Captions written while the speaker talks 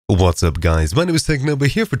What's up guys, my name is Technoba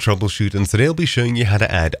here for Troubleshoot, and today I'll be showing you how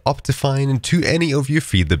to add Optifine to any of your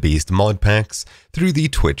Feed the Beast mod packs through the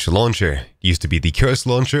Twitch launcher. It used to be the Curse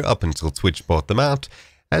launcher up until Twitch bought them out,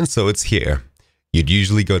 and so it's here. You'd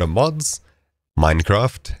usually go to Mods,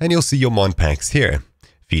 Minecraft, and you'll see your mod packs here.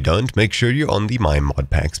 If you don't, make sure you're on the My Mod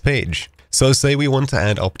Packs page. So say we want to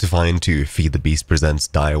add Optifine to Feed the Beast Presents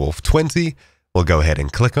Direwolf 20, we'll go ahead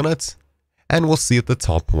and click on it, and we'll see at the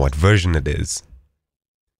top what version it is.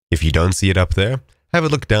 If you don't see it up there, have a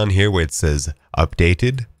look down here where it says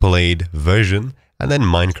Updated, Played, Version, and then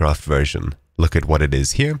Minecraft version. Look at what it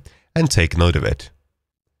is here, and take note of it.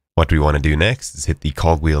 What we want to do next is hit the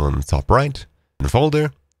cogwheel in the top right,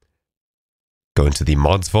 folder, go into the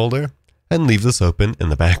Mods folder, and leave this open in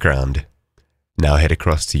the background. Now head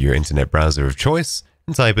across to your internet browser of choice,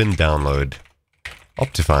 and type in Download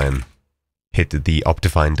Optifine. Hit the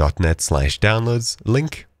optifine.net/downloads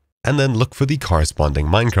link, and then look for the corresponding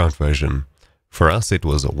Minecraft version. For us, it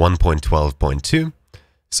was 1.12.2,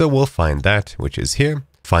 so we'll find that, which is here.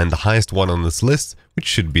 Find the highest one on this list, which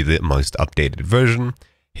should be the most updated version.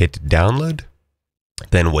 Hit download,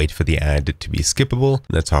 then wait for the ad to be skippable.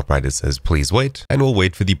 In the top right it says please wait, and we'll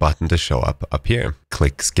wait for the button to show up here.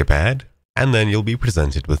 Click skip ad, and then you'll be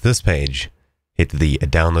presented with this page. Hit the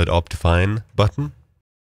download Optifine button,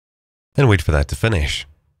 then wait for that to finish.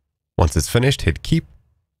 Once it's finished, hit keep,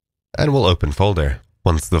 and we'll open folder.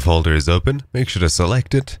 Once the folder is open, make sure to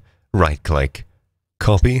select it, right-click,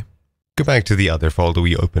 copy, go back to the other folder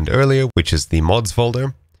we opened earlier, which is the mods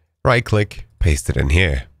folder, right-click, paste it in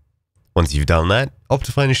here. Once you've done that,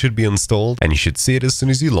 Optifine should be installed, and you should see it as soon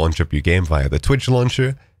as you launch up your game via the Twitch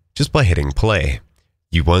launcher, just by hitting play.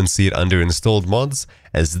 You won't see it under installed mods,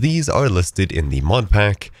 as these are listed in the mod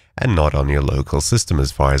pack, and not on your local system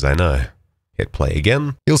as far as I know. Hit play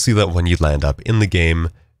again, you'll see that when you land up in the game,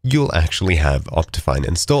 you'll actually have Optifine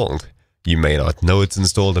installed. You may not know it's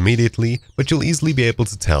installed immediately, but you'll easily be able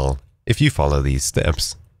to tell if you follow these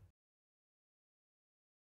steps.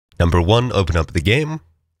 Number 1, open up the game.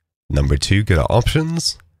 Number 2, go to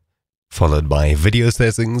Options, followed by Video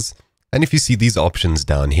Settings, and if you see these options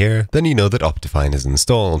down here, then you know that Optifine is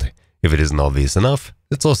installed. If it isn't obvious enough,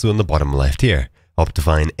 it's also in the bottom left here,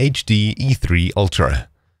 Optifine HD E3 Ultra.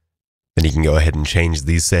 Then you can go ahead and change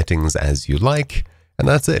these settings as you like, and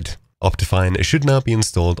that's it. Optifine should now be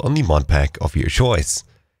installed on the mod pack of your choice.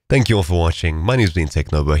 Thank you all for watching. My name's been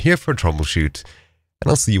Technoba here for Troubleshoot, and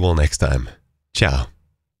I'll see you all next time. Ciao.